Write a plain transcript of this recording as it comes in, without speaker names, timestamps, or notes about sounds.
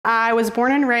I was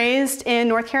born and raised in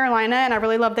North Carolina and I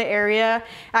really love the area.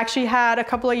 Actually had a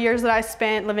couple of years that I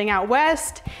spent living out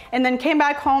west and then came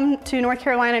back home to North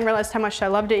Carolina and realized how much I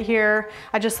loved it here.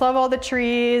 I just love all the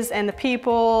trees and the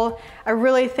people. I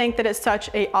really think that it's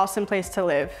such an awesome place to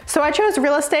live. So I chose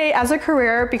real estate as a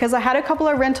career because I had a couple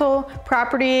of rental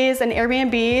properties and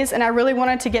Airbnbs and I really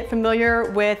wanted to get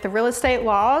familiar with the real estate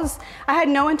laws. I had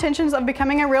no intentions of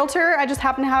becoming a realtor. I just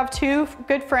happened to have two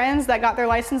good friends that got their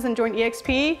license and joined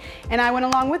EXP and I went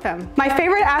along with them. My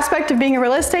favorite aspect of being a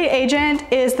real estate agent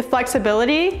is the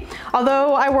flexibility.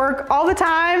 Although I work all the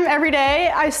time, every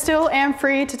day, I still am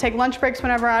free to take lunch breaks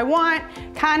whenever I want,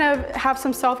 kind of have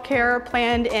some self-care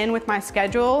planned in with my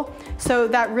schedule. So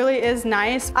that really is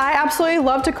nice. I absolutely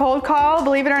love to cold call,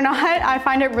 believe it or not. I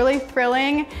find it really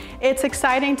thrilling. It's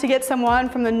exciting to get someone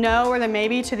from the no or the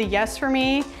maybe to the yes for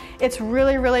me. It's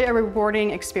really, really a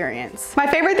rewarding experience. My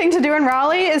favorite thing to do in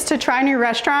Raleigh is to try new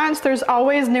restaurants. There's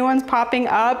always new ones popping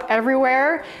up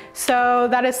everywhere. So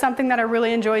that is something that I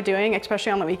really enjoy doing,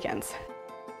 especially on the weekends.